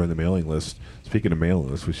you got to join the mailing list. Speaking of mailing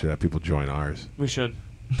lists, we should have people join ours. We should.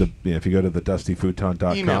 If you go to the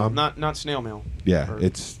dustyfuton.com. Email, not snail mail. Yeah, Or-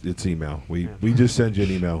 it's email. We just send you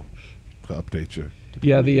an email to update you.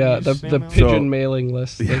 Yeah, use the snail mail? pigeon So- mailing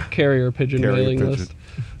list, the Yeah. carrier pigeon Carrier mailing pigeon. list.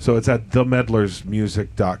 So it's at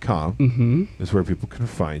themeddlersmusic.com. Mm-hmm. Is where people can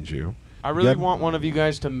find you. I really Yep. want one of you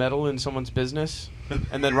guys to meddle in someone's business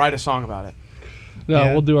and then write a song about it. No,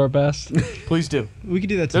 Yeah. we'll do our best. Please do. We could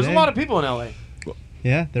do that today. There's a lot of people in LA.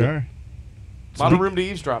 Yeah, there are. A lot of room to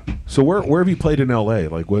eavesdrop. So where have you played in LA?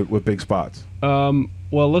 Like what big spots?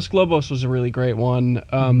 Well, Los Globos was a really great one.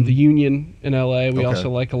 The Union in LA, we Okay. also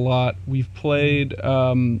like a lot. We played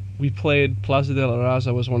Plaza de la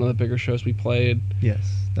Raza was one of the bigger shows we played. Yes.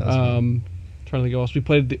 That was fun. Trying to think what else. We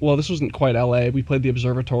played, this wasn't quite LA. We played the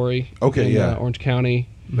Observatory Okay, in yeah. Orange County.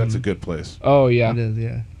 That's a good place. Oh, yeah. It is,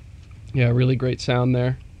 yeah. Yeah, really great sound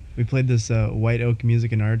there. We played this White Oak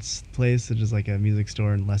Music and Arts place, which is like a music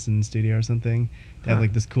store and lesson studio or something. They have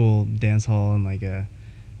like this cool dance hall and like a...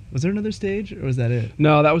 Was there another stage or was that it?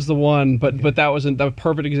 No, that was the one, but that wasn't the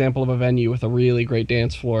perfect example of a venue with a really great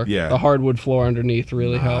dance floor. Yeah. The hardwood floor underneath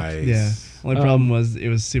really helped. Nice. Yeah. Only problem was it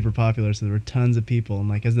was super popular, so there were tons of people. And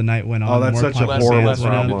like as the night went on, that's more such a popular horrible bands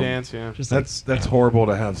went problem. up. to dance, yeah. Just like, That's horrible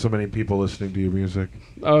to have so many people listening to your music.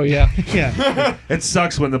 Oh, yeah. yeah. It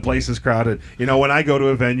sucks when the place is crowded. You know, when I go to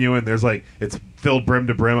a venue and there's like it's filled brim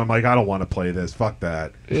to brim, I'm like, I don't want to play this. Fuck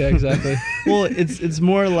that. Yeah, exactly. Well, it's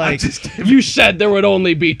more like You said there would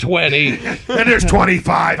only be 20. And there's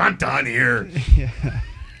 25. I'm done here. yeah.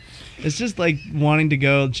 It's just like wanting to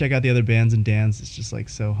go check out the other bands and dance. It's just like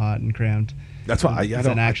so hot and cramped. That's why I It's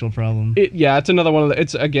don't. an actual problem. It's another one of the,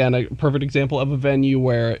 it's again a perfect example of a venue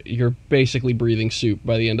where you're basically breathing soup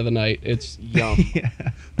by the end of the night. It's Yum. Yeah.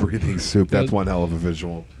 Breathing soup. That's one hell of a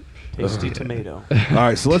visual. Tasty tomato. All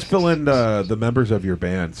right, so let's fill in the members of your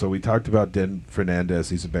band. So we talked about Den Fernandez.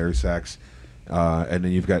 He's a bari sax. And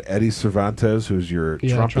then you've got Eddie Cervantes, who's your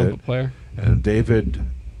trumpet. player. And David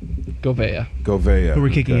Govea. Govea. Who we're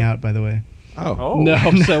kicking Okay. out, by the way. Oh. Oh. No,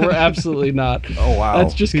 so we're absolutely not. Oh, wow.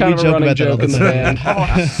 That's just We kind of a joke running about that all joke in the the time. band. Oh,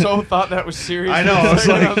 I so thought that was serious. I know, I was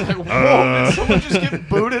like, whoa, did someone just get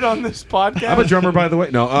booted on this podcast? I'm a drummer, by the way.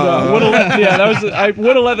 No. I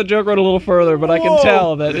would have let the joke run a little further, but I can Whoa.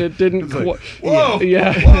 tell that it didn't. It's like, qu- whoa,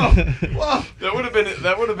 yeah. Whoa. That would have been.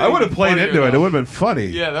 I would have played funnier, into it. though. It would have been funny.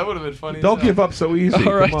 Yeah, that would have been funny. as Don't hell. give up so easy.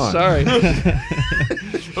 All right, Come on. sorry.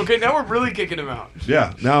 Okay, now we're really kicking him out.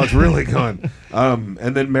 Yeah, now it's really gone. And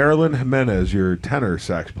then Marilyn Jimenez, your tenor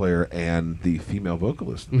sax player and the female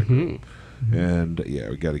vocalist in the group. And yeah,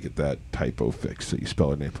 we got to get that typo fixed so you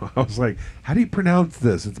spell her name. I was like, how do you pronounce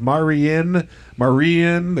this? It's Marianne.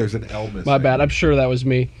 There's an L missing. My bad. I'm sure that was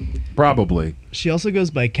me. Probably. She also goes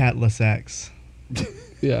by Cat La Sax.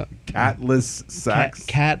 Yeah. Catless sax.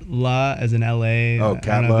 Cat La as in L.A. Oh, I don't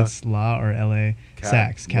Cat know La. if it's La or L.A.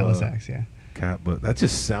 Sax. Cat La La. Sax, yeah. That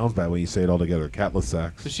just sounds bad when you say it all together. Catless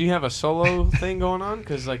sax. Does she have a solo thing going on?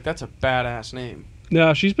 Because like that's a badass name.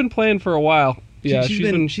 No, she's been playing for a while. Yeah, she's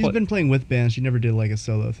been playing with bands. She never did like a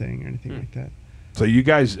solo thing or anything like that. So you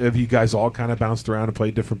guys all kind of bounced around and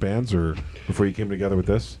played different bands, or before you came together with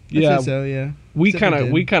this? Yeah, I'd say so, yeah. we Except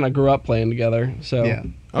kind of grew up playing together. So Yeah.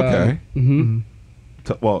 Okay.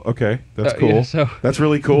 Well, okay, that's cool. yeah, so- That's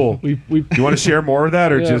really cool. we You want to share more of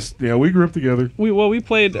that, or Yeah. just we grew up together? we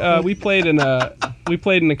played in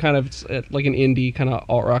a kind of like an indie kind of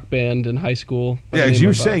alt rock band in high school. by the Yeah, name because you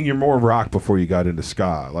were of, saying you're more rock before you got into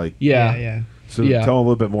ska. Like, yeah. Yeah. So Yeah. tell a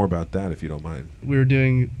little bit more about that, if you don't mind. We were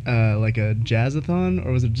doing like a jazzathon,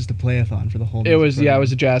 or was it just a playathon for the whole? It was music it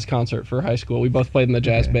was a program? jazz concert for high school. We both played in the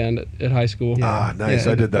jazz Okay. band at high school. Yeah. Ah, nice.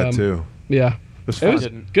 Yeah. I did that too. Yeah. It was It fun. was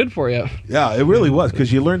good for you. Yeah, it really was,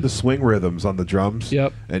 because you learned the swing rhythms on the drums.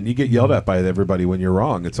 Yep. And you get yelled at by everybody when you're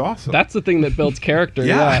wrong. It's awesome. That's the thing that builds character.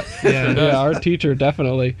 Yeah. Yeah. Yeah, our teacher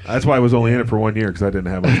definitely. That's why I was only in it for 1 year, because I didn't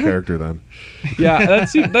have much character then. Yeah,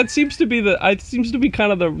 that seems to be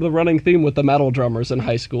kind of the running theme with the metal drummers in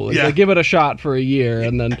high school. Is Yeah. They give it a shot for a year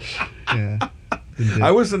and then Yeah. I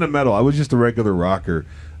wasn't a metal. I was just a regular rocker.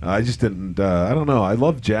 I just didn't. I don't know. I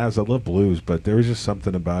love jazz. I love blues, but there was just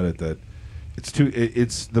something about it that it's too.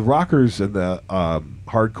 It's the rockers and the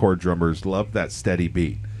hardcore drummers love that steady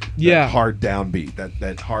beat. Yeah. That hard downbeat.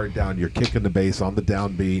 That hard down. You're kicking the bass on the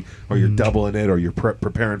downbeat, or you're doubling it, or you're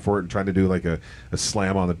preparing for it and trying to do like a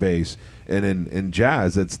slam on the bass. And in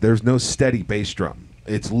jazz, there's no steady bass drum.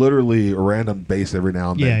 It's literally a random bass every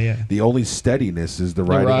now and then. Yeah, yeah. The only steadiness is the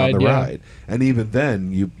riding on ride, the yeah. ride. And even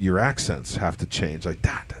then, your accents have to change. Like,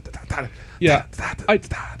 da, da, da, da, da, Yeah. da, da, I- da,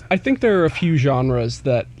 da. I think there are a few genres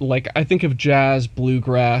that, like, I think of jazz,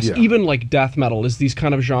 bluegrass, Yeah. even like death metal is these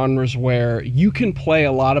kind of genres where you can play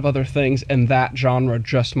a lot of other things and that genre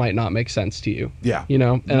just might not make sense to you. Yeah. You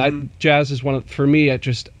know, and jazz is for me, I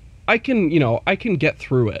can get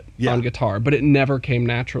through it Yeah. on guitar, but it never came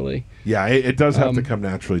naturally. Yeah, it does have to come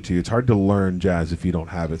naturally to you. It's hard to learn jazz if you don't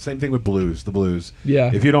have it. Same thing with blues. The blues. Yeah.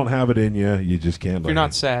 If you don't have it in you, you just can't If learn you're not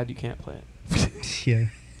it. sad, you can't play it. Yeah.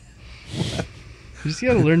 You just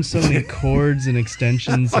gotta learn so many chords and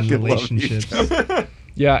extensions and fucking love you, relationships.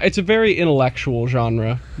 Yeah, it's a very intellectual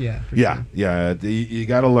genre. Yeah. For Yeah, sure. yeah. You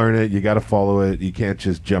got to learn it. You got to follow it. You can't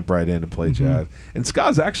just jump right in and play jazz. And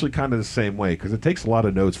ska's actually kind of the same way, because it takes a lot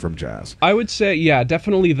of notes from jazz. I would say, yeah,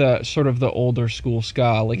 definitely the sort of the older school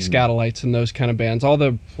ska, like Skatalites and those kind of bands. All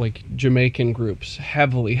the like Jamaican groups,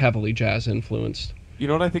 heavily jazz influenced. You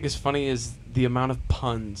know what I think is funny is the amount of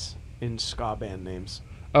puns in ska band names.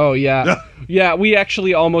 Oh yeah, yeah. We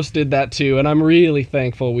actually almost did that too, and I'm really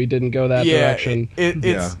thankful we didn't go that direction. It's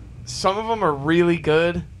Yeah. some of them are really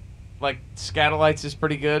good. Like Skatalites is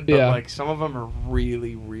pretty good, but Yeah. like some of them are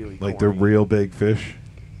really Like the corny. real big fish.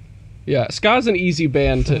 Yeah, ska's an easy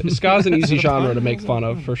ska's an easy genre to make fun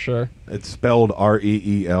of for sure. It's spelled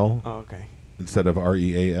R-E-E-L Oh, okay. instead of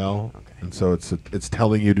R-E-A-L. Okay. And so it's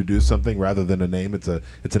telling you to do something rather than a name. It's an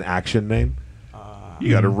action name.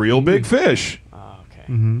 You got a real big fish.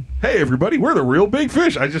 Okay. Hey everybody, we're the real big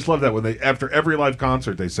fish. I just love that when after every live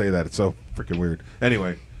concert they say that. It's so freaking weird.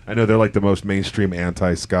 Anyway, I know they're like the most mainstream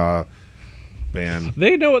anti-ska band.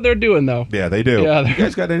 They know what they're doing though. Yeah, they do. Yeah, You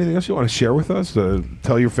guys got anything else you want to share with us?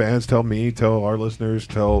 Tell your fans, tell me, tell our listeners,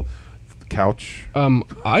 tell the couch.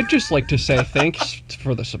 I'd just like to say thanks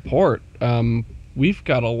for the support. We've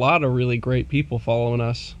got a lot of really great people following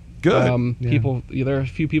us. Good. Yeah. People, there are a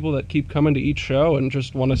few people that keep coming to each show and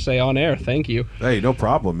just want to say on air, thank you. Hey, no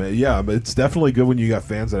problem. Yeah, but it's definitely good when you got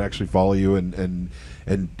fans that actually follow you and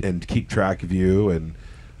keep track of you, and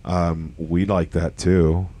we like that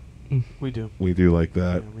too. We do. We do like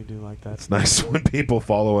Yeah, that. we do like that. It's nice when people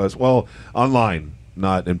follow us. Well, online,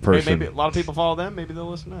 not in person. Maybe a lot of people follow them. Maybe they'll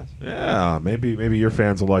listen to us. Yeah, maybe your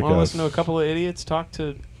fans will like Want to us. listen to a couple of idiots talk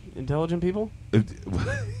to intelligent people? You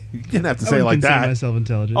didn't have to I say it wouldn't like consider that. myself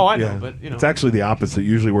intelligent. Oh, I know, Yeah. but you know. It's actually the opposite.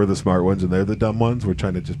 Usually we're the smart ones and they're the dumb ones. We're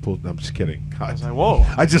trying to just pull. No, I'm just kidding. I was God. like, whoa.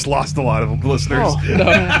 I just lost a lot of listeners.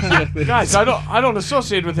 Oh. Guys, I don't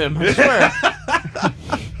associate with him. I swear.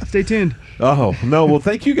 Stay tuned. Oh no! Well,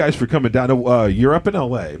 thank you guys for coming down. You're up in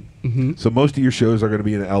L.A., so most of your shows are going to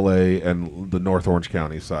be in L.A. and the North Orange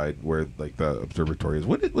County side, where like the observatory is.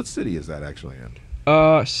 What city is that actually in?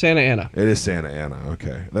 Santa Ana. It is Santa Ana.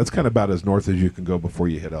 Okay, that's kind of about as north as you can go before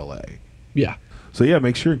you hit L.A. Yeah. So yeah,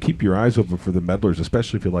 make sure and keep your eyes open for the Meddlers,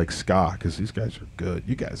 especially if you like ska, because these guys are good.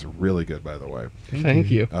 You guys are really good, by the way. Thank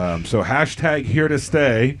you. So hashtag here to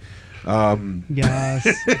stay. Yes.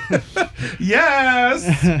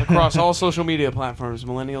 Yes. Across all social media platforms,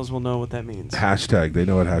 millennials will know what that means. Hashtag. They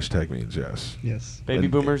know what hashtag means. Yes. Yes. Baby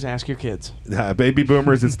And- boomers, ask your kids. Baby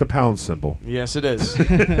boomers. It's the pound symbol. Yes, it is.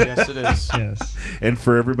 Yes, it is. Yes. And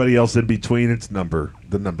for everybody else in between, it's the number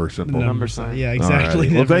symbol. number sign. Yeah, All exactly.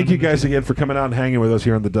 right. Well, thank you guys again for coming out and hanging with us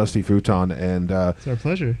here on the Dusty Futon. And It's our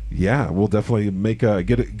pleasure. yeah, we'll definitely make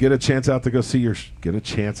get a chance out to go see your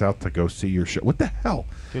show. What the hell?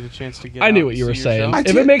 Get a chance to get I knew out what and you were see your saying. show.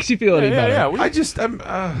 If it makes you feel any Yeah, better. yeah, I just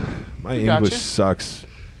my We got English you. sucks.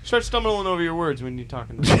 Start stumbling over your words when you're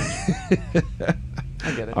talking to me.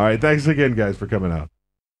 I get it. All right, thanks again, guys, for coming out.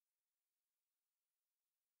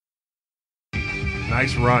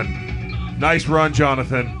 Nice run,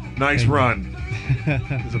 Jonathan. Nice Thank you. run.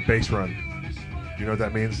 It was a base run. you know what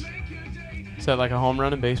that means? Is that like a home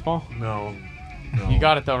run in baseball? No. You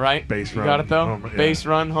got it though, right? Base run. You got it though? Yeah. Base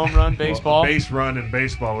run, home run, baseball. Well, a base run in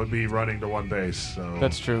baseball would be running to one base. So.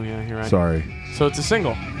 That's true, yeah, you're right. Sorry. So it's a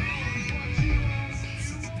single.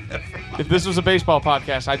 If this was a baseball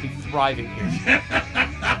podcast, I'd be thriving here.